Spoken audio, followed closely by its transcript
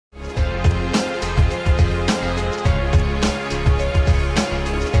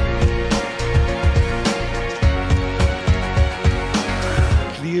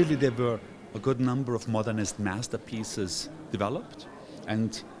there were a good number of modernist masterpieces developed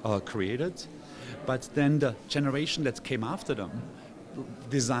and created, but then the generation that came after them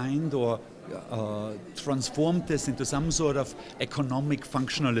designed or transformed this into some sort of economic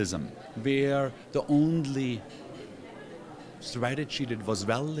functionalism, where the only strategy that was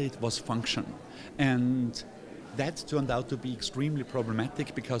valid was function. And that turned out to be extremely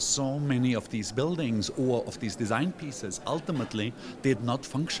problematic because so many of these buildings or of these design pieces ultimately did not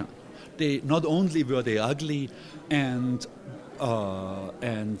function. They not only were they ugly and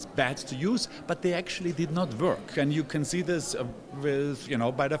bad to use, but they actually did not work. And you can see this with,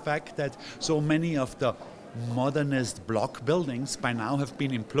 by the fact that so many of the modernist block buildings by now have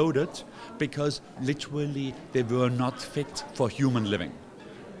been imploded because literally they were not fit for human living.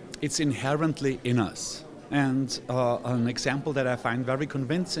 It's inherently in us. And an example that I find very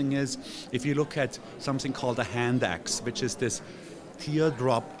convincing is if you look at something called a hand axe, which is this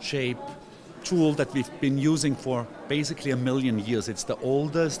teardrop shape tool that we've been using for basically 1 million years. It's the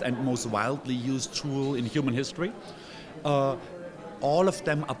oldest and most widely used tool in human history. All of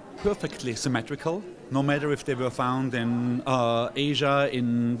them are perfectly symmetrical, no matter if they were found in Asia,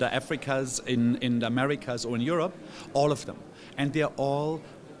 in the Africas, in the Americas, or in Europe, all of them. And they're all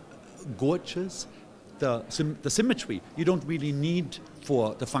gorgeous. The symmetry you don't really need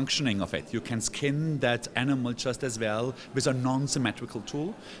for the functioning of it. You can skin that animal just as well with a non-symmetrical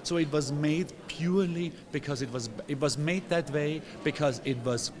tool. So it was made purely because it was made that way because it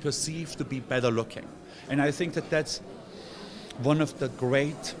was perceived to be better looking. And I think that that's one of the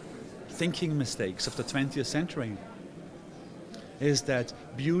great thinking mistakes of the 20th century, is that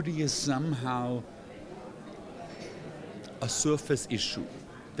beauty is somehow a surface issue.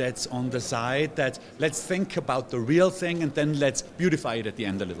 That's on the side, that let's think about the real thing and then let's beautify it at the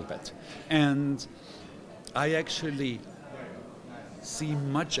end a little bit. And I actually see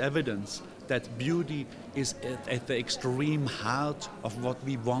much evidence that beauty is at the extreme heart of what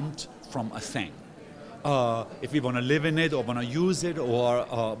we want from a thing. If we want to live in it or want to use it or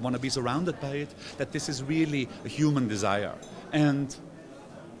want to be surrounded by it, that this is really a human desire. And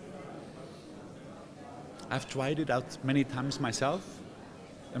I've tried it out many times myself.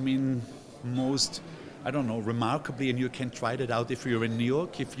 I mean, remarkably, and you can try it out if you're in New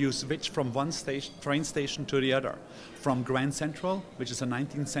York, if you switch from one train station to the other, from Grand Central, which is a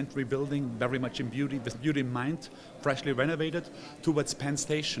 19th century building, very much in beauty, with beauty in mind, freshly renovated, towards Penn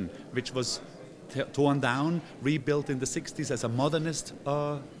Station, which was torn down, rebuilt in the 60s as a modernist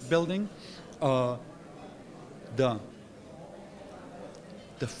building. The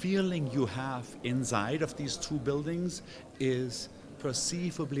feeling you have inside of these two buildings is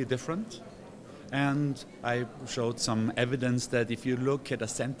perceivably different. And I showed some evidence that if you look at a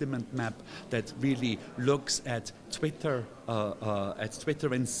sentiment map that really looks at Twitter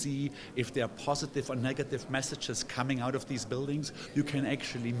and see if there are positive or negative messages coming out of these buildings, you can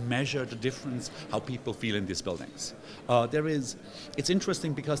actually measure the difference how people feel in these buildings. It's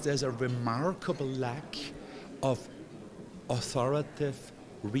interesting because there's a remarkable lack of authoritative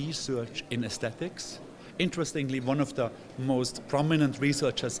research in aesthetics. Interestingly, one of the most prominent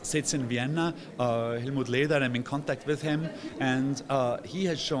researchers sits in Vienna, Helmut Leder. I'm in contact with him, and he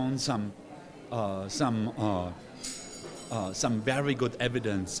has shown some very good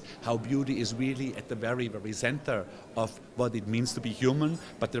evidence how beauty is really at the very, very center of what it means to be human,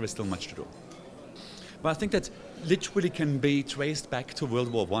 but there is still much to do. But I think that literally can be traced back to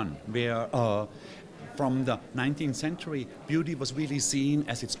World War I, where from the 19th century, beauty was really seen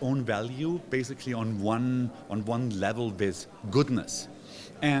as its own value, basically on one level with goodness.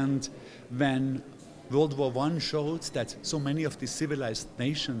 And when World War I showed that so many of these civilized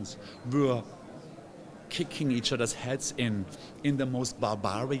nations were kicking each other's heads in the most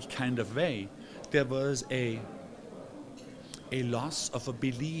barbaric kind of way, there was a loss of a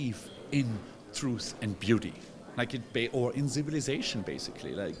belief in truth and beauty. Or in civilization,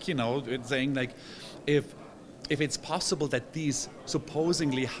 basically. It's saying if it's possible that these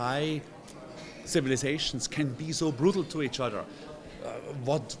supposedly high civilizations can be so brutal to each other,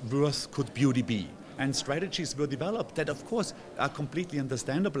 what worse could beauty be? And strategies were developed that, of course, are completely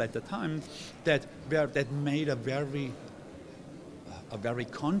understandable at the time, that made a very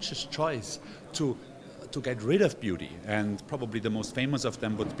conscious choice to get rid of beauty. And probably the most famous of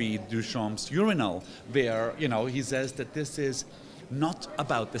them would be Duchamp's urinal, where he says that this is not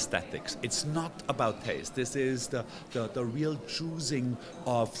about aesthetics, it's not about taste, this is the real choosing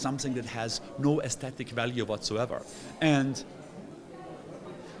of something that has no aesthetic value whatsoever. And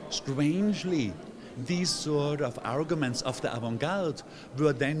strangely, these sort of arguments of the avant-garde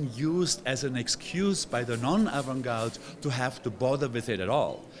were then used as an excuse by the non-avant-garde to have to bother with it at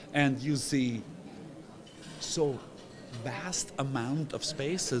all. And you see so vast amount of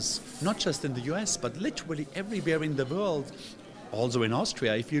spaces, not just in the US, but literally everywhere in the world, also in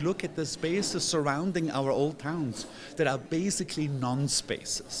Austria. If you look at the spaces surrounding our old towns, that are basically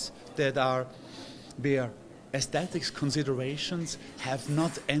non-spaces, that are where aesthetics considerations have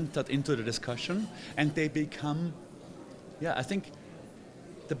not entered into the discussion, and they become, I think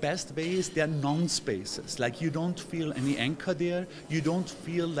the best way is they're non-spaces. Like, you don't feel any anchor there. You don't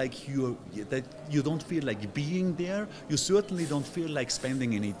feel like you don't feel like being there. You certainly don't feel like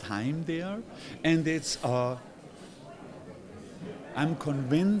spending any time there. And it's I'm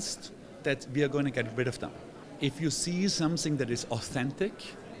convinced that we are going to get rid of them. If you see something that is authentic,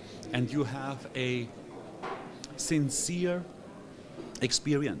 and you have a sincere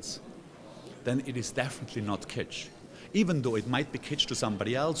experience, then it is definitely not kitsch. Even though it might be kitsch to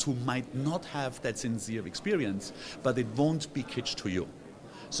somebody else who might not have that sincere experience, but it won't be kitsch to you.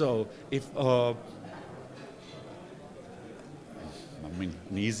 So if, an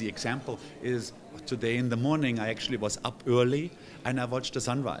easy example is today in the morning I actually was up early and I watched the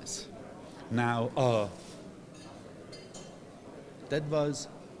sunrise. Now, that was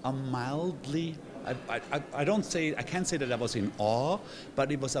a mildly, I can't say that I was in awe,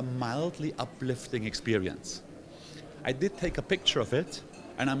 but it was a mildly uplifting experience. I did take a picture of it,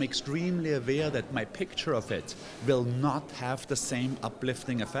 and I'm extremely aware that my picture of it will not have the same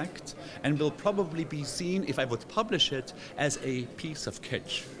uplifting effect, and will probably be seen, if I would publish it, as a piece of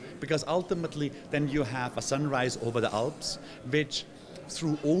kitsch. Because ultimately, then you have a sunrise over the Alps, which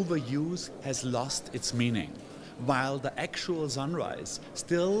through overuse has lost its meaning, while the actual sunrise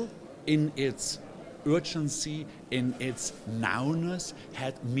still in its urgency, in its nowness,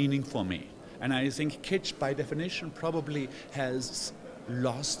 had meaning for me. And I think kitsch, by definition, probably has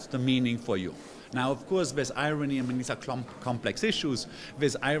lost the meaning for you. Now, of course, there's irony. I mean, these are complex issues.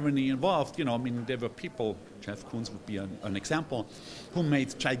 There's irony involved. You know, I mean, there were people, Jeff Koons would be an example, who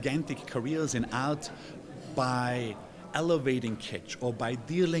made gigantic careers in art by elevating kitsch or by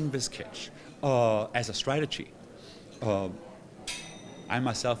dealing with kitsch as a strategy. I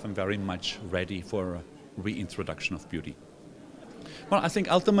myself am very much ready for a reintroduction of beauty. Well, I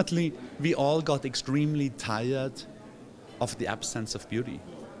think ultimately we all got extremely tired of the absence of beauty.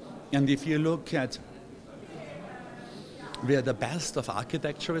 And if you look at where the best of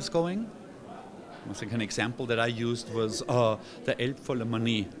architecture is going, I think an example that I used was the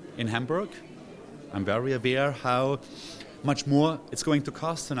Elbphilharmonie in Hamburg. I'm very aware how much more it's going to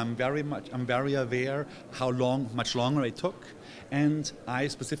cost, and I'm very aware how much longer it took. And I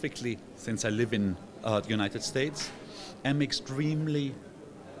specifically, since I live in the United States, am extremely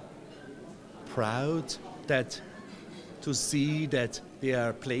proud to see that there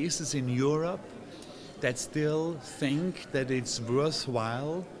are places in Europe that still think that it's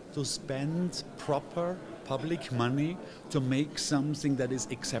worthwhile to spend proper public money to make something that is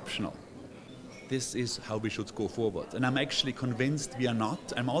exceptional. This is how we should go forward. And I'm actually convinced we are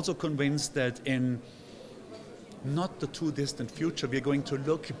not. I'm also convinced that in not the too distant future, we're going to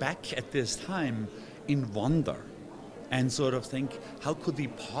look back at this time in wonder and sort of think, how could we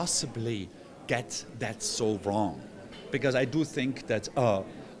possibly get that so wrong? Because I do think that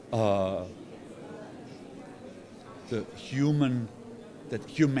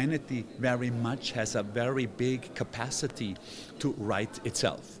humanity very much has a very big capacity to right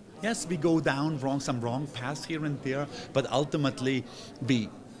itself. Yes, we go down some wrong paths here and there, but ultimately we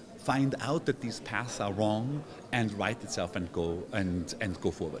find out that these paths are wrong and right itself and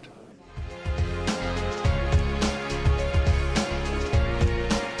go forward.